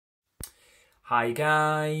Hi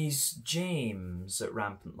guys, James at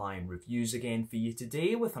Rampant Lion Reviews again for you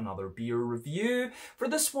today with another beer review. For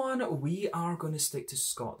this one, we are going to stick to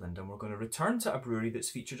Scotland and we're going to return to a brewery that's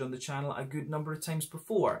featured on the channel a good number of times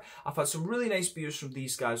before. I've had some really nice beers from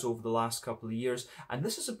these guys over the last couple of years, and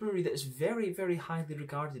this is a brewery that is very, very highly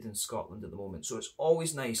regarded in Scotland at the moment, so it's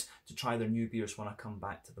always nice to try their new beers when I come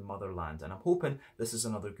back to the motherland, and I'm hoping this is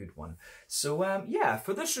another good one. So yeah,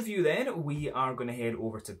 for this review then, we are going to head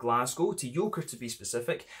over to Glasgow, to Yoker to be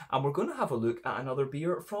specific, and we're going to have a look at another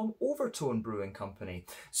beer from Overtone Brewing Company.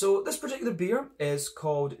 So this particular beer is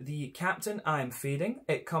called the Captain I Am Fading.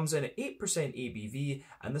 It comes in at 8% ABV,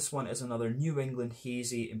 and this one is another New England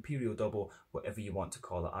Hazy Imperial Double, whatever you want to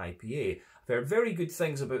call it, IPA. I've heard very good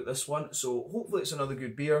things about this one, so hopefully it's another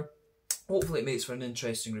good beer. Hopefully it makes for an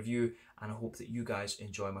interesting review, and I hope that you guys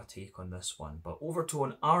enjoy my take on this one. But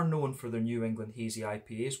Overtone are known for their New England Hazy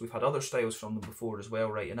IPAs. We've had other styles from them before as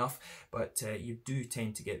well, right enough, but you do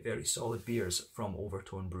tend to get very solid beers from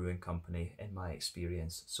Overtone Brewing Company in my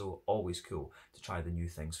experience, so always cool to try the new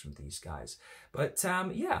things from these guys. But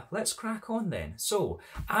yeah, let's crack on then. So,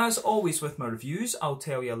 as always with my reviews, I'll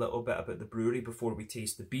tell you a little bit about the brewery before we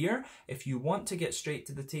taste the beer. If you want to get straight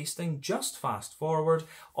to the tasting, just fast forward.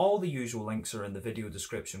 All the usual links are in the video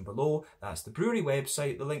description below. That's the brewery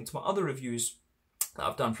website, the link to my other reviews that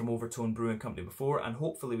I've done from Overtone Brewing Company before, and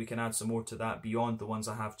hopefully we can add some more to that beyond the ones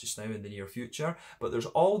I have just now in the near future. But there's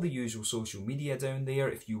all the usual social media down there.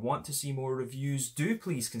 If you want to see more reviews, do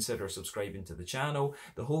please consider subscribing to the channel.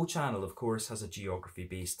 The whole channel, of course, has a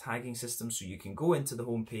geography-based tagging system, so you can go into the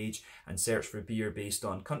homepage and search for beer based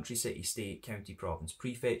on country, city, state, county, province,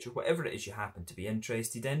 prefecture, whatever it is you happen to be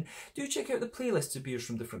interested in. Do check out the playlists of beers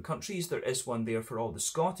from different countries. There is one there for all the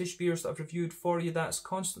Scottish beers that I've reviewed for you. That's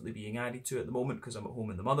constantly being added to at the moment because I'm at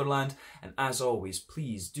home in the motherland. And as always,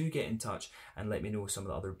 please do get in touch and let me know some of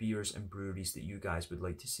the other beers and breweries that you guys would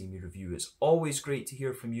like to see me review. It's always great to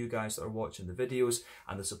hear from you guys that are watching the videos,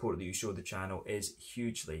 and the support that you show the channel is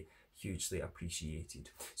hugely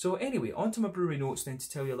appreciated. So anyway, on to my brewery notes then, to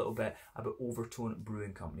tell you a little bit about Overtone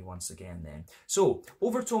Brewing Company once again then. So,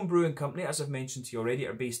 Overtone Brewing Company, as I've mentioned to you already,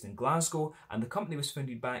 are based in Glasgow, and the company was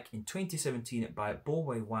founded back in 2017 by Bo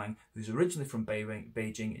Wang, who's originally from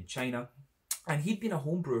Beijing in China. And he'd been a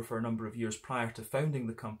home brewer for a number of years prior to founding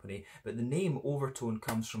the company, but the name Overtone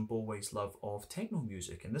comes from Bolway's love of techno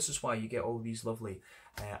music, and this is why you get all these lovely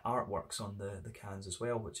artworks on the cans as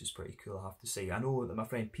well, which is pretty cool, I have to say. I know that my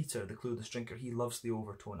friend Peter, the Clueless Drinker, he loves the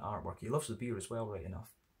Overtone artwork. He loves the beer as well, right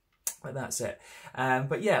enough. But that's it.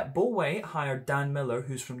 But yeah, Bolway hired Dan Miller,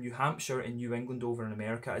 who's from New Hampshire in New England over in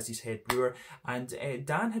America, as his head brewer. And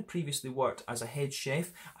Dan had previously worked as a head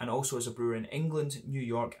chef and also as a brewer in England, New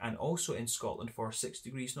York, and also in Scotland for 6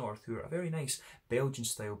 Degrees North, who are a very nice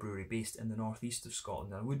Belgian-style brewery based in the northeast of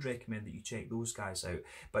Scotland. And I would recommend that you check those guys out.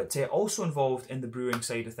 But also involved in the brewing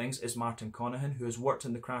side of things is Martin Conahan, who has worked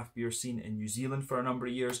in the craft beer scene in New Zealand for a number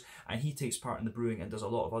of years, and he takes part in the brewing and does a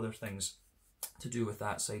lot of other things to do with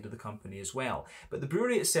that side of the company as well. But the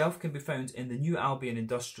brewery itself can be found in the New Albion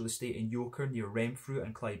Industrial Estate in Yoker near Renfrew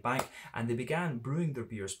and Clydebank, and they began brewing their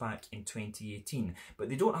beers back in 2018. But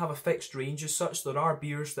they don't have a fixed range as such. There are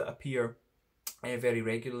beers that appear very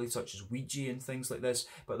regularly, such as Ouija and things like this,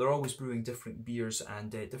 but they're always brewing different beers and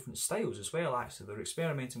different styles as well. Actually, they're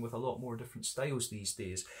experimenting with a lot more different styles these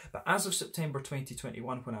days. But as of September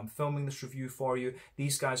 2021, when I'm filming this review for you,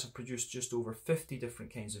 these guys have produced just over 50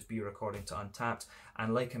 different kinds of beer according to Untappd,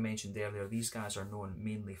 and like I mentioned earlier, these guys are known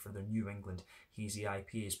mainly for their New England Hazy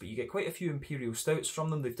IPAs, but you get quite a few Imperial Stouts from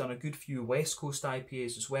them. They've done a good few West Coast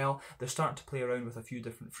IPAs as well. They're starting to play around with a few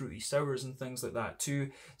different fruity sours and things like that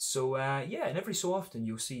too. So yeah, and every so often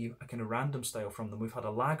you'll see a kind of random style from them. We've had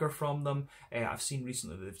a lager from them. I've seen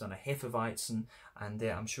recently that they've done a Hefeweizen, and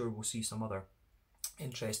I'm sure we'll see some other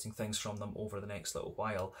interesting things from them over the next little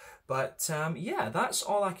while. But yeah, that's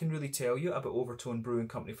all I can really tell you about Overtone Brewing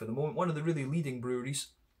Company for the moment. One of the really leading breweries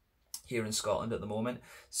here in Scotland at the moment.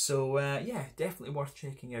 So yeah, definitely worth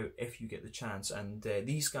checking out if you get the chance. And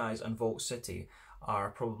these guys and Vault City are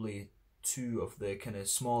probably two of the kind of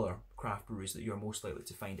smaller craft breweries that you're most likely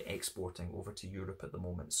to find exporting over to Europe at the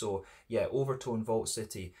moment. So yeah, Overtone, Vault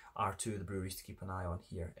City are two of the breweries to keep an eye on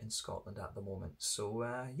here in Scotland at the moment. So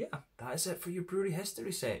yeah, that is it for your brewery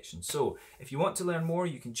history section. So if you want to learn more,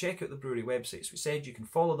 you can check out the brewery websites. We said you can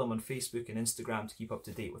follow them on Facebook and Instagram to keep up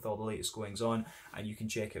to date with all the latest goings on, and you can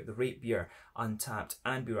check out the Rate Beer, Untappd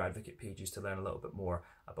and Beer Advocate pages to learn a little bit more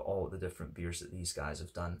about all the different beers that these guys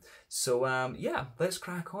have done. So yeah, let's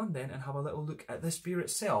crack on then and have a little look at this beer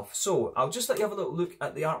itself. So I'll just let you have a little look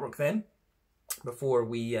at the artwork then before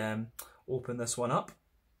we open this one up.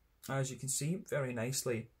 As you can see, very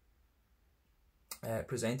nicely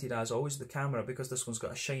presented as always. The camera, because this one's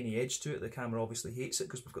got a shiny edge to it, the camera obviously hates it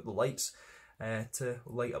because we've got the lights to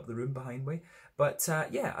light up the room behind me. But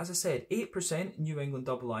yeah, as I said, 8% New England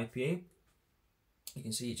Double IPA. You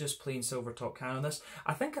can see just plain silver top can on this.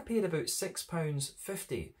 I think I paid about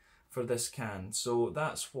 £6.50 for this can, so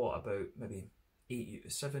that's what, about maybe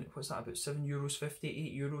what's that, about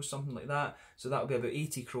 €7.50, €8, something like that. So that'll be about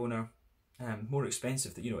 80 kroner. More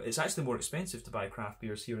expensive, you know, it's actually more expensive to buy craft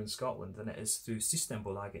beers here in Scotland than it is through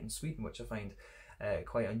Systembolaget in Sweden, which I find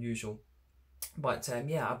quite unusual. But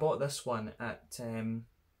yeah, I bought this one at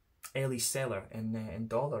Ellie's Cellar in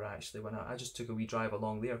Dollar, actually, when I just took a wee drive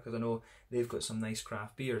along there because I know they've got some nice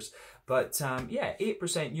craft beers. But yeah,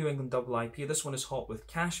 8% New England Double IPA. This one is hopped with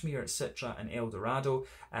Cashmere, Citra and Eldorado.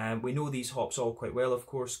 We know these hops all quite well, of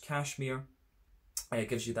course. Cashmere, it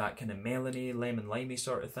gives you that kind of melony, lemon limey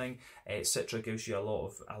sort of thing. Citra gives you a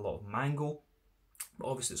lot of mango. But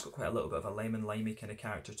obviously it's got quite a little bit of a lemon limey kind of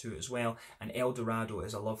character to it as well. And Eldorado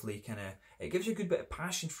is a lovely kind of, it gives you a good bit of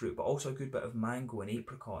passion fruit, but also a good bit of mango and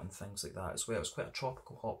apricot and things like that as well. It's quite a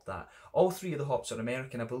tropical hop, that. All three of the hops are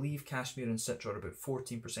American. I believe Cashmere and Citra are about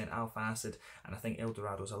 14% alpha acid, and I think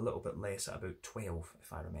Eldorado is a little bit less, at about 12,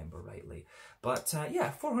 if I remember rightly. But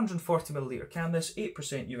yeah, 440ml can this,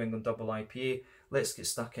 8% New England Double IPA. Let's get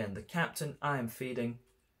stuck in. The Captain I Am Fading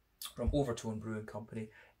from Overtone Brewing Company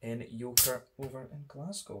in Yoker over in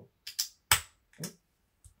Glasgow. Oh,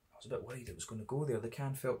 I was a bit worried it was going to go there. The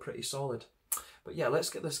can felt pretty solid. But yeah, let's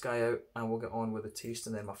get this guy out and we'll get on with the taste.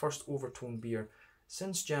 And then my first Overtone beer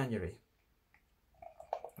since January.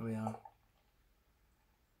 Here we are.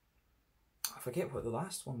 I forget what the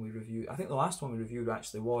last one we reviewed. I think the last one we reviewed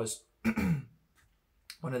actually was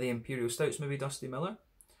one of the Imperial Stouts, maybe Dusty Miller.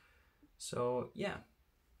 So yeah,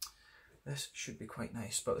 this should be quite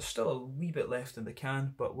nice, but there's still a wee bit left in the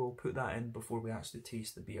can, but we'll put that in before we actually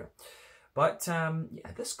taste the beer. But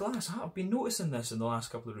yeah, this glass, I've been noticing this in the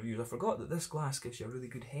last couple of reviews. I forgot that this glass gives you a really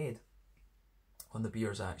good head on the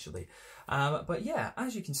beers actually. But yeah,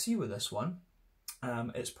 as you can see with this one,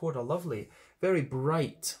 it's poured a lovely, very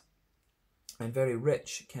bright and very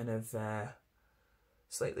rich kind of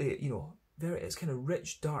slightly, you know, it's kind of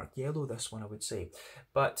rich dark yellow, this one I would say.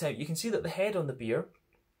 But you can see that the head on the beer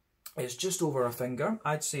is just over a finger.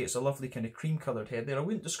 I'd say it's a lovely kind of cream coloured head there. I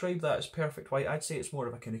wouldn't describe that as perfect white. I'd say it's more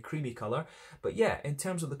of a kind of creamy colour. But yeah, in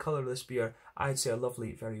terms of the colour of this beer, I'd say a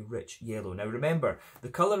lovely, very rich yellow. Now remember, the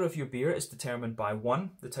colour of your beer is determined by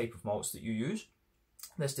 1, the type of malts that you use.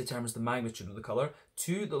 This determines the magnitude of the colour.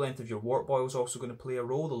 2, the length of your wort boil is also going to play a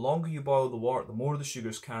role. The longer you boil the wort, the more the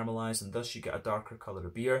sugars caramelise, and thus you get a darker colour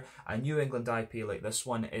of beer. A New England IPA like this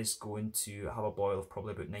one is going to have a boil of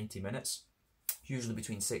probably about 90 minutes. Usually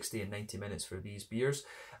between 60 and 90 minutes for these beers.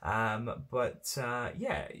 Yeah,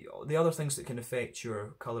 the other things that can affect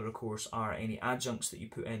your colour, of course, are any adjuncts that you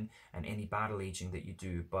put in and any barrel aging that you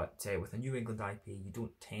do. But with a New England IPA, you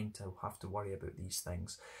don't tend to have to worry about these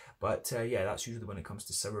things. But yeah, that's usually when it comes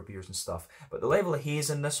to sour beers and stuff. But the level of haze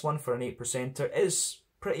in this one for an 8%er is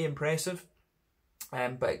pretty impressive.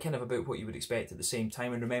 But kind of about what you would expect at the same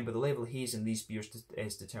time. And remember, the level of haze in these beers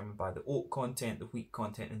is determined by the oat content, the wheat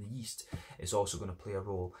content, and the yeast is also going to play a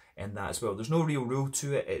role in that as well. There's no real rule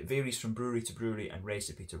to it. It varies from brewery to brewery and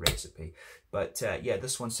recipe to recipe. But yeah,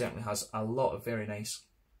 this one certainly has a lot of very nice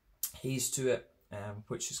haze to it.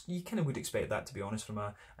 Which is, you kind of would expect that, to be honest, from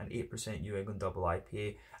an 8% New England Double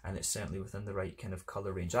IPA, and it's certainly within the right kind of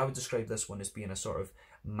colour range. I would describe this one as being a sort of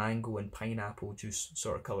mango and pineapple juice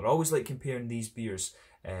sort of colour. I always like comparing these beers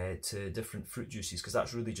to different fruit juices, because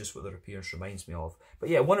that's really just what their appearance reminds me of. But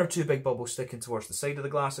yeah, 1 or 2 big bubbles sticking towards the side of the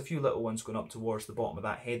glass, a few little ones going up towards the bottom of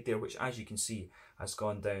that head there, which, as you can see, has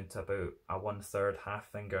gone down to about a 1/3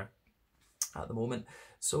 half finger at the moment.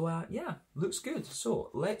 So yeah, looks good. So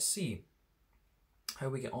let's see how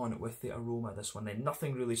we get on with the aroma of this one then.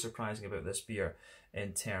 Nothing really surprising about this beer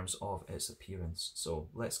in terms of its appearance. So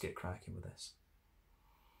let's get cracking with this.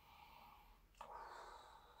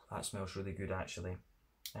 That smells really good actually.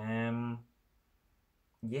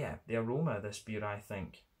 Yeah, the aroma of this beer, I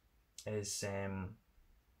think, is the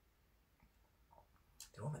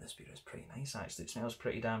aroma of this beer is pretty nice actually. It smells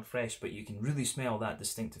pretty damn fresh, but you can really smell that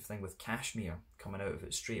distinctive thing with cashmere coming out of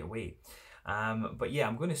it straight away. But yeah,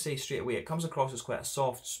 I'm going to say straight away, it comes across as quite a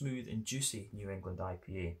soft, smooth and juicy New England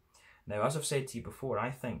IPA. Now, as I've said to you before, I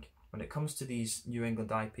think when it comes to these New England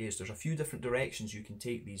IPAs, there's a few different directions you can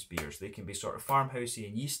take these beers. They can be sort of farmhousey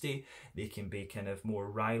and yeasty, they can be kind of more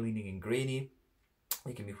rye leaning and grainy,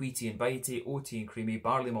 they can be wheaty and bitey, oaty and creamy,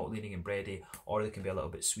 barley malt leaning and bready, or they can be a little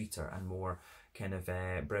bit sweeter and more kind of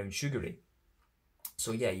brown sugary.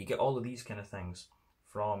 So yeah, you get all of these kind of things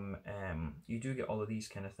from,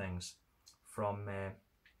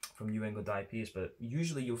 New England IPAs, but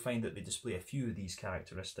usually you'll find that they display a few of these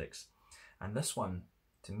characteristics. And this one,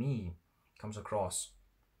 to me, comes across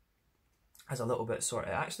as a little bit it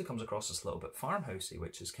actually comes across as a little bit farmhousey,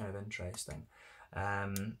 which is kind of interesting.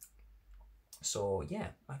 So yeah,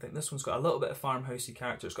 I think this one's got a little bit of farmhousey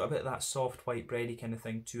character. It's got a bit of that soft white bready kind of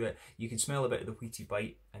thing to it. You can smell a bit of the wheaty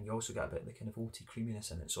bite, and you also get a bit of the kind of oaty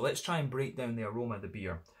creaminess in it. So let's try and break down the aroma of the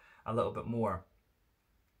beer a little bit more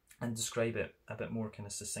and describe it a bit more kind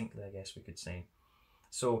of succinctly, I guess we could say.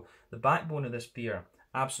 So the backbone of this beer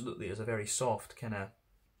absolutely is a very soft kind of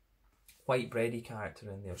white bready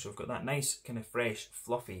character in there. So we've got that nice kind of fresh,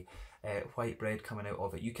 fluffy white bread coming out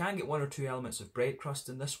of it. You can get one or two elements of bread crust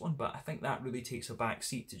in this one, but I think that really takes a back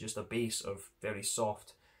seat to just a base of very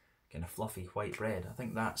soft, kind of fluffy white bread. I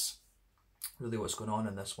think that's really what's going on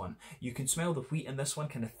in this one. You can smell the wheat in this one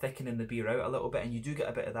kind of thickening the beer out a little bit, and you do get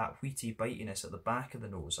a bit of that wheaty bitiness at the back of the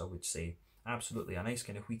nose, I would say. Absolutely, a nice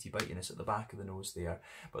kind of wheaty bitiness at the back of the nose there.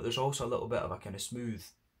 But there's also a little bit of a kind of smooth,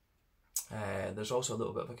 there's also a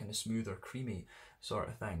little bit of a kind of smoother, creamy sort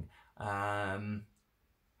of thing.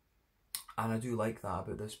 And I do like that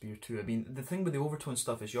about this beer too. I mean, the thing with the Overtone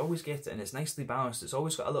stuff is you always get it and it's nicely balanced. It's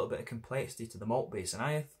always got a little bit of complexity to the malt base. And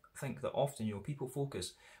I think that often, you know, people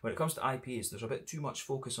focus, when it comes to IPAs, there's a bit too much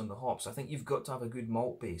focus on the hops. I think you've got to have a good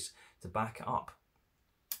malt base to back it up.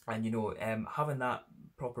 And, you know, having that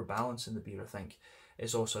proper balance in the beer, I think,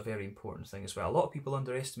 is also a very important thing as well. A lot of people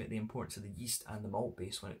underestimate the importance of the yeast and the malt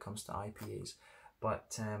base when it comes to IPAs.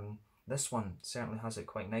 But this one certainly has it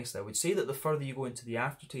quite nicely. I would say that the further you go into the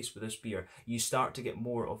aftertaste with this beer, you start to get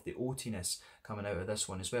more of the oatiness coming out of this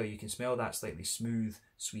one as well. You can smell that slightly smooth,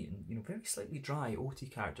 sweet, and, you know, very slightly dry,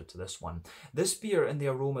 oaty character to this one. This beer in the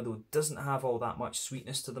aroma, though, doesn't have all that much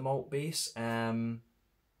sweetness to the malt base. Yeah,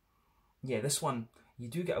 this one, you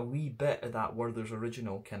do get a wee bit of that Werther's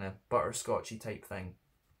Original kind of butterscotchy type thing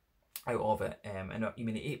out of it, and I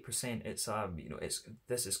mean at 8%, it's you know,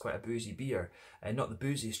 this is quite a boozy beer, and not the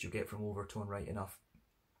booziest you'll get from Overtone, right enough,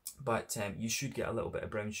 but you should get a little bit of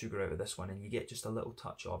brown sugar out of this one, and you get just a little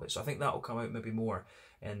touch of it. So I think that will come out maybe more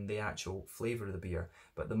in the actual flavour of the beer.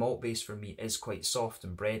 But the malt base for me is quite soft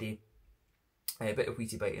and bready, a bit of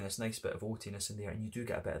wheaty bitiness, nice bit of oatiness in there, and you do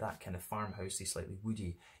get a bit of that kind of farmhousey, slightly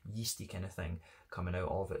woody, yeasty kind of thing coming out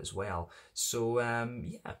of it as well. So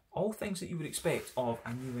yeah, all things that you would expect of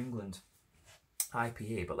a New England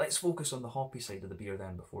IPA. But let's focus on the hoppy side of the beer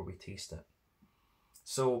then before we taste it.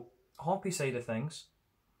 So hoppy side of things,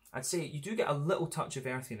 I'd say you do get a little touch of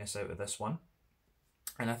earthiness out of this one.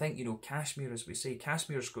 And I think, you know, Cashmere, as we say,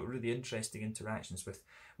 Cashmere's got really interesting interactions with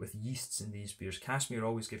yeasts in these beers. Cashmere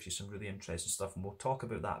always gives you some really interesting stuff, and we'll talk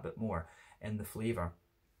about that a bit more in the flavour.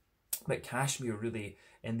 But Cashmere really,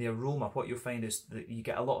 in the aroma, what you'll find is that you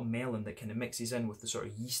get a lot of melon that kind of mixes in with the sort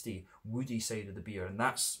of yeasty, woody side of the beer, and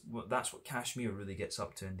that's what Cashmere really gets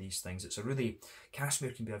up to in these things. It's a really,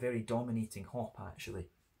 Cashmere can be a very dominating hop, actually,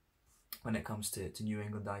 when it comes to New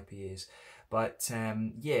England IPAs. But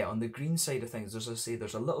yeah, on the green side of things, as I say,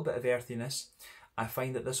 there's a little bit of earthiness. I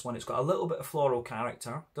find that this one, it's got a little bit of floral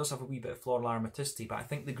character, does have a wee bit of floral aromaticity, but I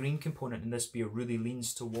think the green component in this beer really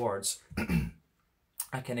leans towards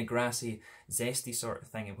a kind of grassy, zesty sort of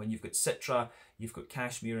thing. And when you've got Citra, you've got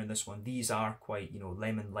Cashmere in this one, these are quite, you know,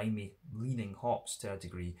 lemon, limey leaning hops to a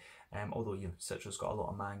degree. Although, you know, Citra's got a lot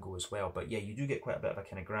of mango as well. But yeah, you do get quite a bit of a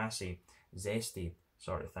kind of grassy, zesty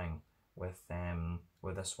sort of thing with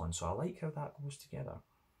this one. So I like how that goes together.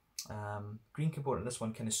 Green component, this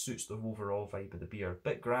one kind of suits the overall vibe of the beer.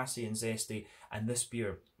 Bit grassy and zesty, and this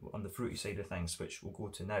beer on the fruity side of things, which we'll go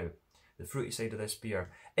to now. The fruity side of this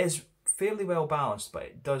beer is fairly well balanced, but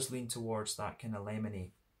it does lean towards that kind of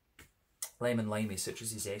lemony, lemon limey,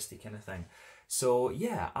 citrusy, zesty kind of thing. So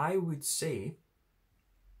yeah, I would say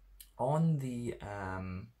on the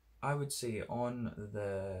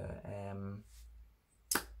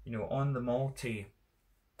you know, on the malty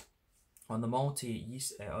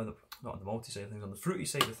yeast, not on the malty side of things, on the fruity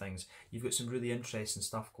side of things, you've got some really interesting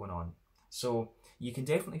stuff going on. So you can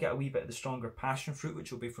definitely get a wee bit of the stronger passion fruit,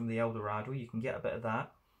 which will be from the Eldorado. You can get a bit of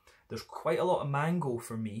that. There's quite a lot of mango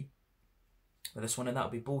for me with this one, and that'll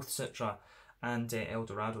be both Citra and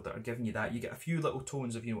Eldorado that are giving you that. You get a few little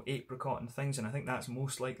tones of, you know, apricot and things, and I think that's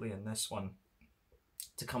most likely in this one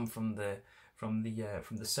to come from the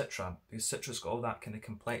Citra, because Citra's got all that kind of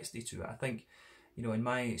complexity to it. I think, you know, in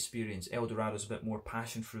my experience, Eldorado's a bit more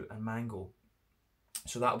passion fruit and mango,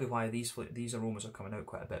 so that'll be why these aromas are coming out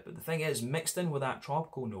quite a bit. But the thing is, mixed in with that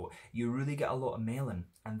tropical note, you really get a lot of melon,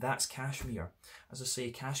 and that's Cashmere. As I say,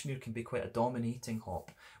 Cashmere can be quite a dominating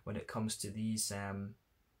hop when it comes to these New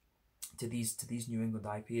England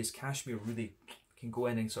IPAs. Cashmere really can go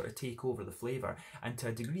in and sort of take over the flavour, and to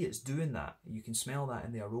a degree it's doing that. You can smell that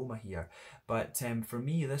in the aroma here. But for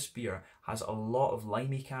me, this beer has a lot of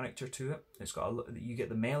limey character to it. It's got you get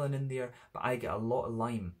the melon in there, but I get a lot of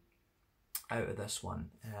lime out of this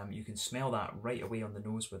one. You can smell that right away on the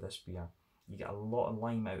nose with this beer. You get a lot of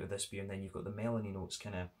lime out of this beer, and then you've got the melony notes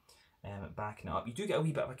kind of backing it up. You do get a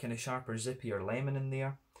wee bit of a kind of sharper, zippier lemon in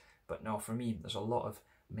there, but no, for me, there's a lot of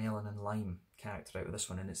melon and lime character out of this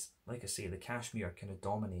one, and it's, like I say, the cashmere kind of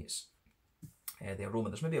dominates the aroma.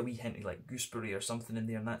 There's maybe a wee hint of like gooseberry or something in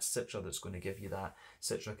there, and that's Citra that's going to give you that.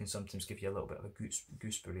 Citra can sometimes give you a little bit of a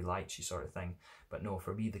gooseberry lychee sort of thing, but no,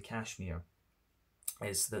 for me, the cashmere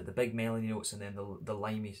is the big melony notes, and then the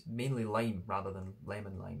limey, mainly lime rather than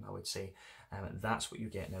lemon lime, I would say. That's what you're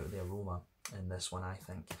getting out of the aroma in this one, I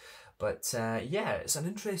think. But yeah, it's an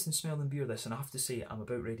interesting smelling beer, this, and I have to say I'm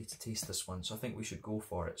about ready to taste this one, so I think we should go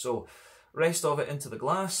for it. So rest of it into the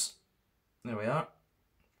glass. There we are.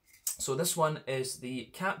 So this one is the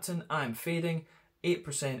Captain I'm Fading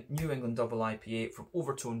 8% New England Double IPA from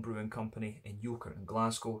Overtone Brewing Company in Yoker in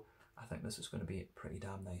Glasgow. I think this is going to be pretty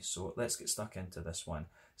damn nice. So let's get stuck into this one.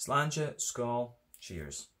 Slàinte, skål,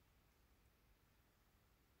 cheers.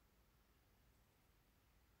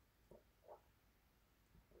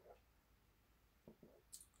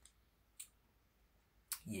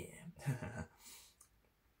 Yeah.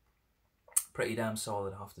 Pretty damn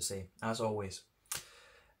solid, I have to say, as always.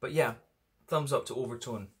 But yeah, thumbs up to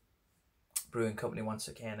Overtone Brewing Company once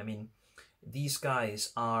again. I mean, these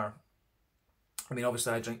guys are... I mean,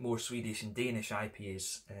 obviously I drink more Swedish and Danish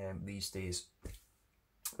IPAs these days,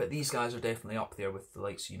 but these guys are definitely up there with the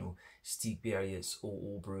likes, you know, Stigbergets,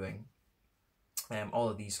 OO Brewing, all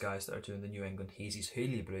of these guys that are doing the New England Hazy's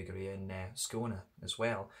Hyllie Brewery in Skåne as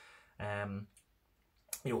well.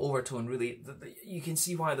 You know, Overtone, really, you can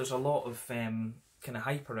see why there's a lot of kind of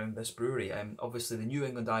hype around this brewery. Obviously the New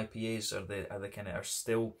England IPAs are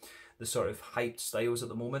still the sort of hyped styles at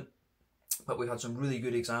the moment. But we've had some really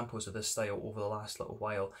good examples of this style over the last little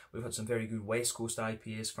while. We've had some very good West Coast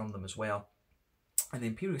IPAs from them as well. And the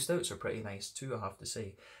Imperial Stouts are pretty nice too, I have to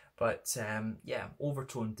say. But yeah,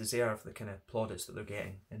 Overtone deserve the kind of plaudits that they're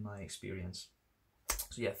getting, in my experience.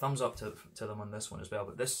 So yeah, thumbs up to them on this one as well.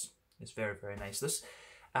 But this is very, very nice. This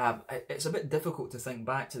it's a bit difficult to think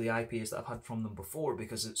back to the IPAs that I've had from them before,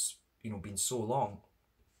 because it's, you know, been so long.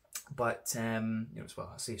 But, you know, it's,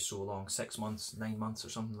 well, I say so long, 6 months, 9 months or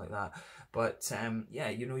something like that. But, yeah,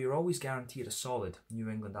 you know, you're always guaranteed a solid New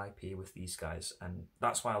England IPA with these guys. And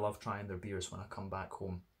that's why I love trying their beers when I come back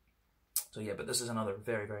home. So, yeah, but this is another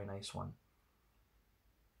very, very nice one.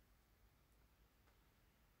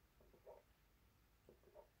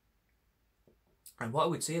 And what I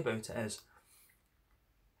would say about it is,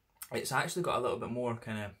 it's actually got a little bit more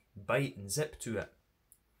kind of bite and zip to it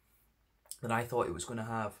than I thought it was going to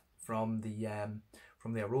have from the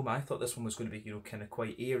aroma. I thought this one was going to be, you know, kind of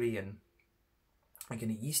quite airy and kind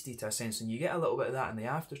of yeasty to a sense, and you get a little bit of that in the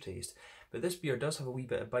aftertaste. But this beer does have a wee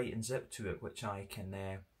bit of bite and zip to it, which I can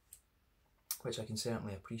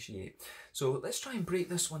certainly appreciate. So let's try and break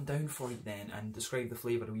this one down for you then and describe the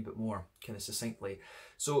flavour a wee bit more kind of succinctly.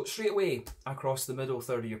 So straight away across the middle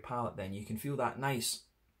third of your palate then, you can feel that nice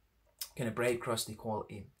kind of bread crusty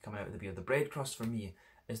quality coming out of the beer. The bread crust for me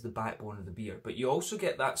is the backbone of the beer, but you also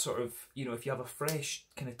get that sort of, you know, if you have a fresh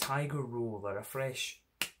kind of tiger roll or a fresh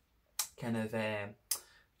kind of,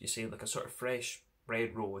 you say like a sort of fresh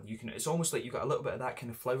bread roll, you can, it's almost like you've got a little bit of that kind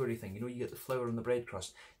of floury thing, you know, you get the flour on the bread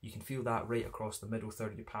crust, you can feel that right across the middle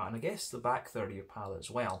third of your palate, and I guess the back third of your palate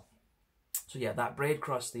as well. So yeah, that bread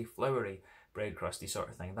crusty, floury, bread crusty sort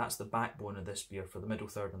of thing, that's the backbone of this beer for the middle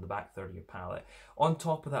third and the back third of your palate. On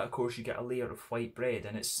top of that, of course, you get a layer of white bread,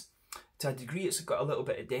 and it's, to a degree, it's got a little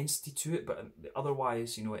bit of density to it, but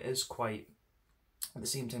otherwise, you know, it is quite, at the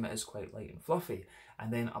same time, it is quite light and fluffy.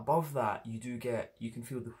 And then above that, you can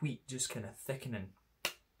feel the wheat just kind of thickening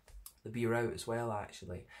the beer out as well,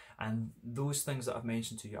 actually. And those things that I've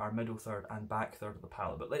mentioned to you are middle third and back third of the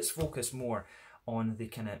palate. But let's focus more on the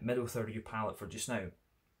kind of middle third of your palate for just now.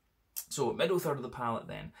 So middle third of the palate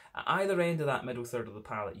then. At either end of that middle third of the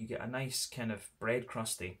palate, you get a nice kind of bread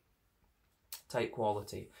crusty type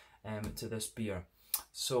quality to this beer.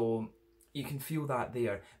 So you can feel that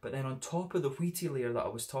there. But then on top of the wheaty layer that I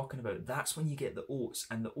was talking about, that's when you get the oats.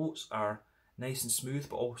 And the oats are nice and smooth,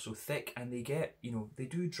 but also thick. And they get, you know, they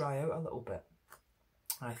do dry out a little bit,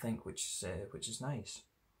 I think, which is nice.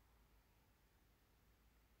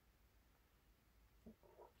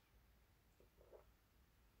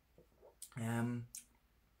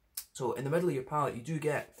 So in the middle of your palate, you do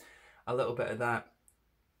get a little bit of that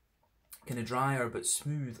kind of drier but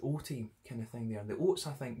smooth oaty kind of thing there. And the oats,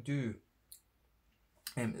 I think, do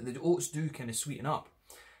The oats do kind of sweeten up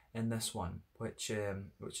in this one, which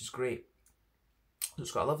is great. So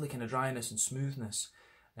it's got a lovely kind of dryness and smoothness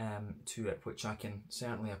to it, which I can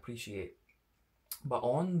certainly appreciate. But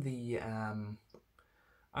on the,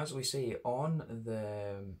 as we say, on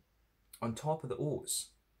top of the oats,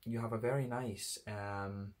 you have a very nice,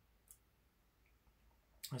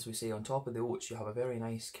 as we say, on top of the oats, you have a very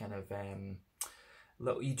nice kind of,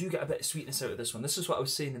 you do get a bit of sweetness out of this one. This is what I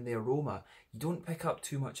was saying in the aroma. You don't pick up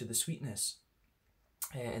too much of the sweetness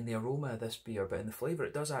in the aroma of this beer, but in the flavour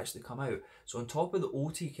it does actually come out. So on top of the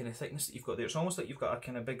oaty kind of thickness that you've got there, it's almost like you've got a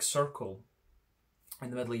kind of big circle in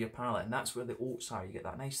the middle of your palate, and that's where the oats are. You get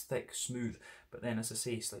that nice thick, smooth, but then as I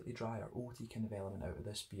say, slightly drier, oaty kind of element out of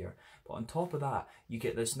this beer. But on top of that, you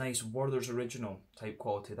get this nice Werther's Original type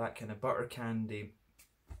quality, that kind of butter candy,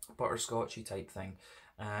 butterscotchy type thing.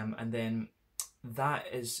 And then that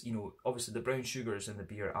is, you know, obviously the brown sugars in the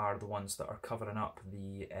beer are the ones that are covering up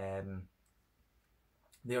the,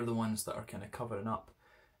 they're the ones that are kind of covering up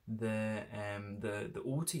the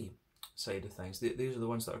oaty side of things. These are the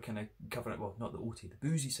ones that are kind of covering it, well, not the oaty, the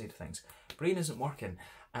boozy side of things. Brain isn't working.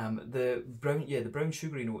 The brown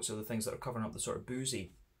sugary notes are the things that are covering up the sort of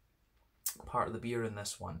boozy part of the beer in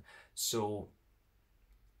this one. So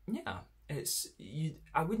yeah,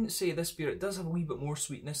 I wouldn't say this beer, it does have a wee bit more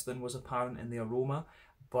sweetness than was apparent in the aroma,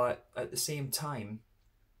 but at the same time,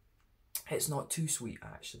 it's not too sweet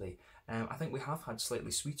actually. I think we have had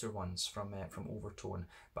slightly sweeter ones from Overtone,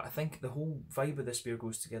 but I think the whole vibe of this beer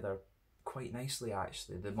goes together quite nicely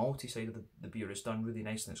actually. The malty side of the beer is done really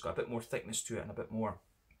nicely. It's got a bit more thickness to it and a bit more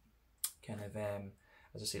kind of,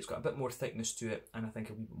 as I say, it's got a bit more thickness to it and I think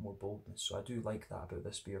a wee bit more boldness. So I do like that about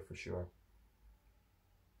this beer for sure.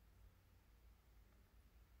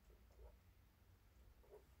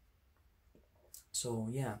 So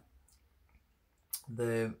yeah,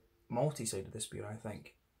 the malty side of this beer I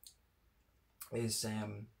think is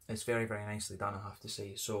very, very nicely done, I have to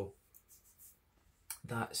say. So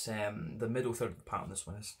that's the middle third of the palate on this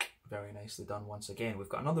one is very nicely done once again. We've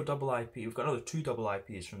got another double IP, we've got another 2 double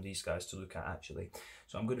IPs from these guys to look at actually.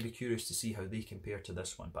 So I'm going to be curious to see how they compare to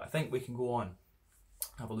this one. But I think we can go on,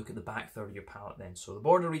 have a look at the back third of your palate then. So the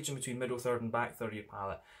border region between middle third and back third of your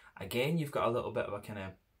palate, again you've got a little bit of a kind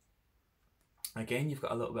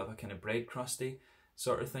of, bread crusty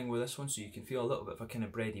sort of thing with this one, so you can feel a little bit of a kind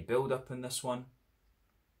of bready build up in this one.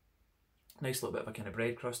 Nice little bit of a kind of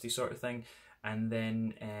bread crusty sort of thing, and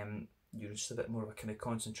then you're just a bit more of a kind of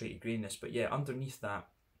concentrated graininess. But yeah, underneath that,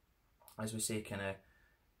 as we say, kind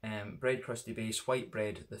of bread crusty base, white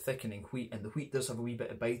bread, the thickening wheat, and the wheat does have a wee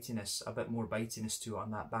bit of bitiness, a bit more bitiness to it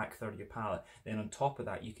on that back third of your palate. Then on top of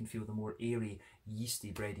that, you can feel the more airy,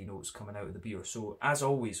 yeasty, bready notes coming out of the beer. So as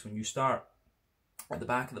always, when you start at the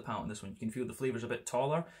back of the palate on this one, you can feel the flavours a bit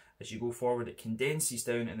taller. As you go forward, it condenses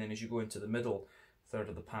down, and then as you go into the middle third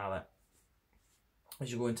of the palate, you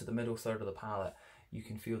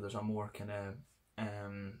can feel there's a more kind of,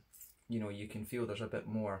 you know, you can feel there's a bit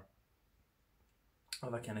more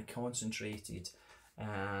of a kind of concentrated,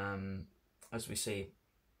 as we say,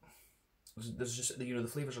 there's just, you know, the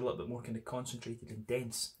flavours are a little bit more kind of concentrated and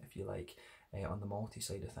dense, if you like, on the malty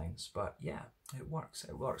side of things. But yeah, it works.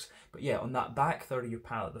 But yeah, on that back third of your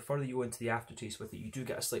palate, the further you go into the aftertaste with it, you do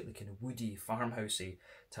get a slightly kind of woody, farmhousey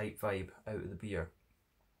type vibe out of the beer.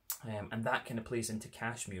 And that kind of plays into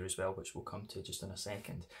cashmere as well, which we'll come to just in a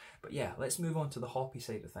second. But yeah, let's move on to the hoppy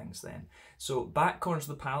side of things then. So back corners of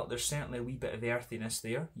the palate, there's certainly a wee bit of earthiness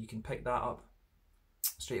there. You can pick that up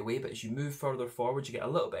straight away, but as you move further forward, you get a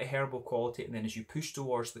little bit of herbal quality, and then as you push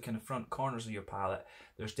towards the kind of front corners of your palate,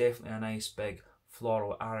 there's definitely a nice big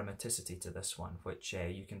floral aromaticity to this one, which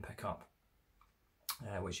you can pick up.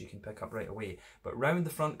 Right away. But round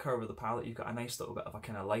the front curve of the palate, you've got a nice little bit of a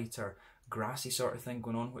kind of lighter, grassy sort of thing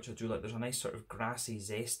going on, which I do like. There's a nice sort of grassy,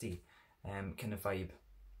 zesty kind of vibe.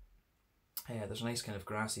 There's a nice kind of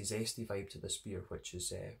grassy, zesty vibe to this beer, which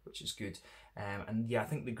is good. And yeah, I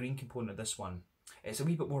think the green component of this one, it's a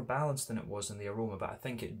wee bit more balanced than it was in the aroma, but I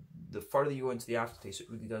think the further you go into the aftertaste, it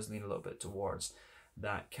really does lean a little bit towards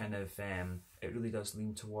that kind of, it really does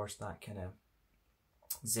lean towards that kind of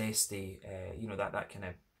zesty, you know, that kind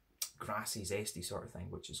of grassy, zesty sort of thing,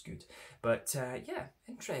 which is good. But yeah,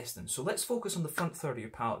 interesting. So let's focus on the front third of your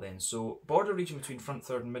palate then. So border region between front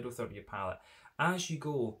third and middle third of your palate. As you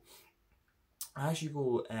go into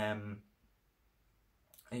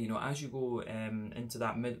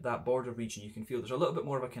that border region, you can feel there's a little bit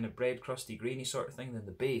more of a kind of bread crusty, grainy sort of thing than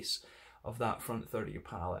the base of that front third of your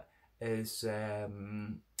palate is.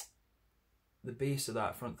 The base of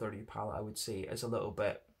that front third of your palate, I would say, is a little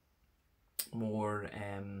bit more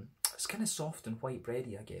it's kind of soft and white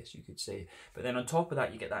bready, I guess you could say. But then on top of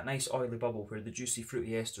that, you get that nice oily bubble where the juicy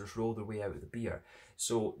fruity esters roll their way out of the beer.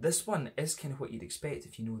 So this one is kind of what you'd expect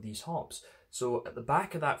if you know these hops. So at the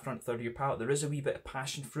back of that front third of your palate, there is a wee bit of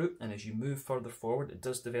passion fruit, and as you move further forward, it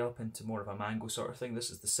does develop into more of a mango sort of thing. This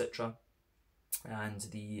is the Citra and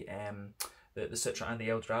the Citra and the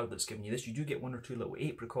Eldorado that's giving you this. You do get one or two little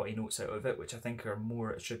apricot-y notes out of it, which I think are more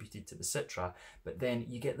attributed to the Citra. But then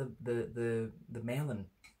you get the melon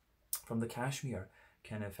from the Cashmere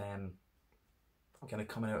kind of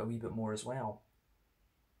coming out a wee bit more as well.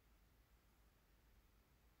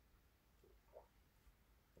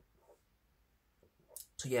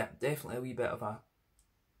 So yeah, definitely a wee bit of a,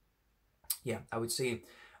 yeah, I would say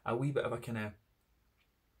a wee bit of a kind of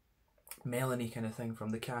melony kind of thing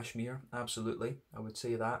from the Cashmere. Absolutely, I would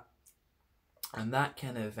say that. And that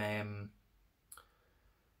kind of,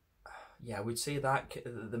 yeah, I would say that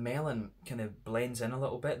the melon kind of blends in a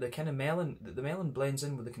little bit. The melon blends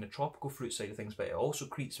in with the kind of tropical fruit side of things, but it also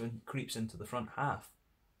creeps into the front half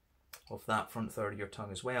of that front third of your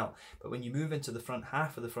tongue as well. But when you move into the front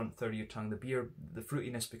half of the front third of your tongue, the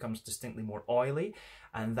fruitiness becomes distinctly more oily,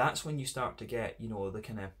 and that's when you start to get, you know, the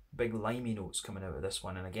kind of big limey notes coming out of this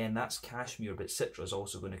one. And again, that's Cashmere, but Citra is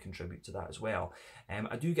also going to contribute to that as well.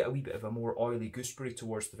 I do get a wee bit of a more oily gooseberry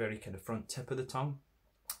towards the very kind of front tip of the tongue,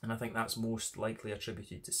 and I think that's most likely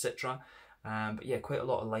attributed to Citra. But yeah, quite a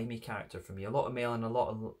lot of limey character for me. A lot of melon, a lot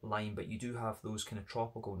of lime, but you do have those kind of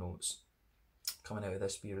tropical notes coming out of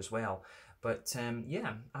this beer as well. But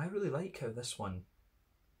yeah, I really like how this one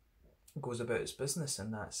goes about its business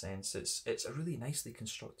in that sense. It's a really nicely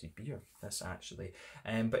constructed beer, this actually.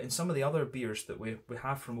 But in some of the other beers that we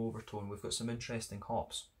have from Overtone, we've got some interesting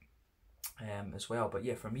hops as well. But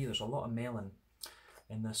yeah, for me, there's a lot of melon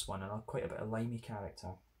in this one, and quite a bit of limey character.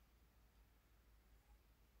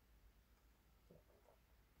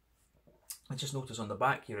 I just noticed on the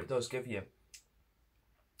back here, it does give you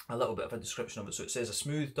a little bit of a description of it. So it says a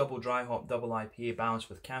smooth double dry hop double IPA balanced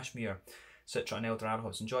with Cashmere, Citra and Eldorado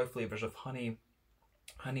hops. Enjoy flavours of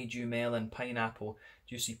honeydew melon, pineapple,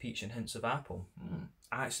 juicy peach and hints of apple.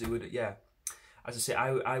 I actually would, yeah, as I say,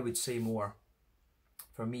 I would say more,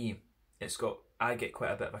 for me, it's got, I get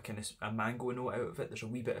quite a bit of a kind of a mango note out of it. There's a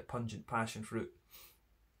wee bit of pungent passion fruit.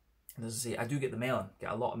 And as I say, I do get the melon,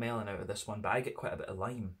 get a lot of melon out of this one, but I get quite a bit of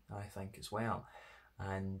lime, I think, as well.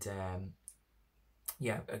 And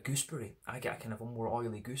yeah, a gooseberry. I get a kind of a more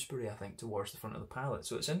oily gooseberry, I think, towards the front of the palate.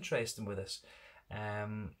 So it's interesting with this.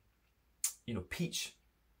 You know, peach.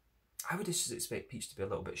 I would just expect peach to be a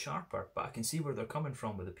little bit sharper, but I can see where they're coming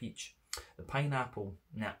from with the peach. The pineapple,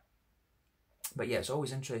 nah. But yeah, it's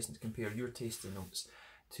always interesting to compare your tasting notes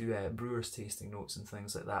to brewers' tasting notes and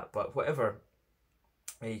things like that. But whatever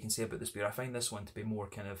you can say about this beer, I find this one to be more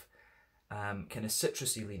kind of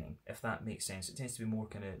citrusy leaning, if that makes sense. It tends to be more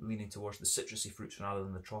kind of leaning towards the citrusy fruits rather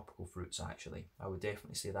than the tropical fruits, actually. I would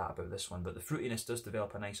definitely say that about this one. But the fruitiness does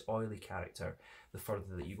develop a nice oily character the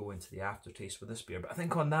further that you go into the aftertaste with this beer. But I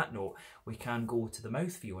think on that note, we can go to the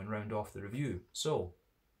mouthfeel and round off the review. So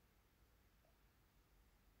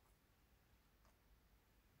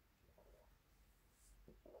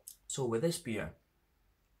with this beer,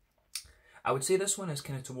 I would say this one is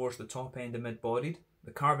kind of towards the top end of mid-bodied.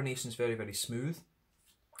 The carbonation is very, very smooth.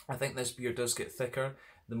 I think this beer does get thicker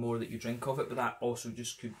the more that you drink of it, but that also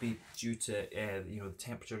just could be due to you know, the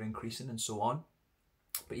temperature increasing and so on.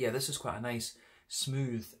 But yeah, this is quite a nice,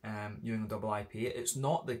 smooth New England Double IPA. It's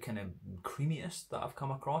not the kind of creamiest that I've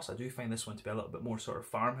come across. I do find this one to be a little bit more sort of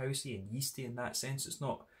farmhousey and yeasty in that sense. It's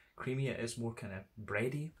not creamy, it is more kind of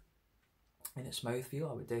bready in its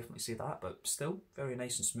mouthfeel, I would definitely say that, but still very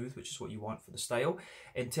nice and smooth, which is what you want for the style.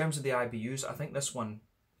 In terms of the IBUs, I think this one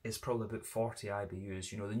is probably about 40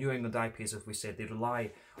 IBUs. You know, the New England IPAs, as we said, they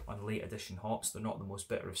rely on late edition hops. They're not the most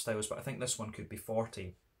bitter of styles, but I think this one could be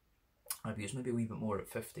 40 IBUs, maybe a wee bit more at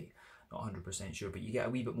 50. Not 100% sure, but you get a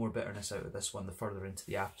wee bit more bitterness out of this one the further into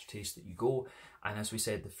the aftertaste that you go. And as we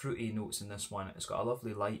said, the fruity notes in this one, it's got a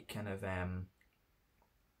lovely light kind of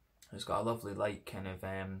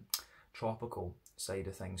tropical side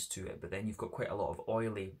of things to it, but then you've got quite a lot of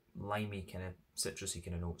oily, limey, kind of citrusy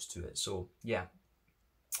kind of notes to it. So yeah,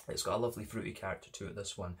 it's got a lovely fruity character to it,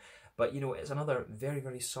 this one. But you know, it's another very,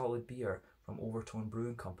 very solid beer from Overtone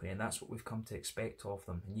Brewing Company, and that's what we've come to expect of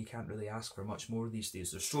them. And you can't really ask for much more these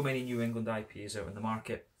days. There's so many New England IPAs out in the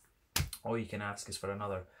market. All you can ask is for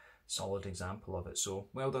another solid example of it. So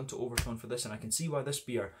well done to Overtone for this, and I can see why this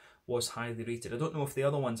beer was highly rated. I don't know if the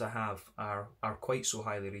other ones I have are quite so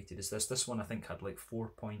highly rated as this. This one I think had like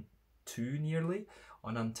 4.2 nearly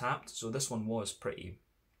on Untappd, so this one was pretty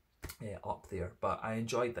up there, but I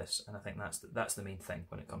enjoyed this, and I think that's the main thing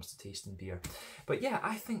when it comes to tasting beer. But yeah,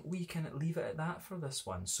 I think we can leave it at that for this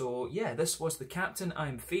one. So yeah, this was the Captain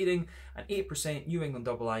I'm Fading, an 8% New England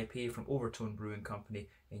double IPA from Overtone Brewing Company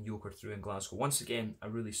in Yoker through in Glasgow. Once again, a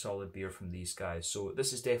really solid beer from these guys. So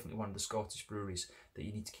this is definitely one of the Scottish breweries that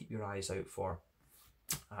you need to keep your eyes out for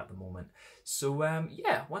at the moment. So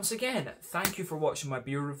yeah, once again, thank you for watching my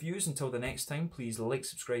beer reviews. Until the next time, please like,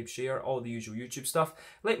 subscribe, share, all the usual YouTube stuff.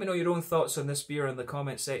 Let me know your own thoughts on this beer in the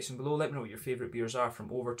comments section below. Let me know what your favourite beers are from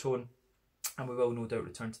Overtone, and we will no doubt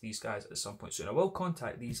return to these guys at some point soon. I will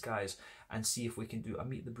contact these guys and see if we can do a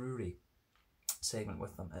Meet the Brewery segment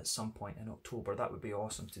with them at some point in October. That would be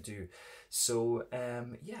awesome to do. So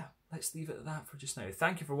yeah, let's leave it at that for just now.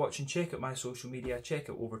 Thank you for watching. Check out my social media, check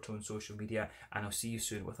out Overtone social media, and I'll see you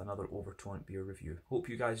soon with another Overtone beer review. Hope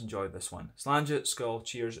you guys enjoyed this one. Slàinte, skull,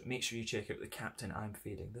 cheers. Make sure you check out the Captain I'm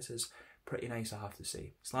Fading. This is pretty nice, I have to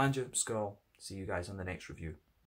say. Slàinte, skull. See you guys on the next review.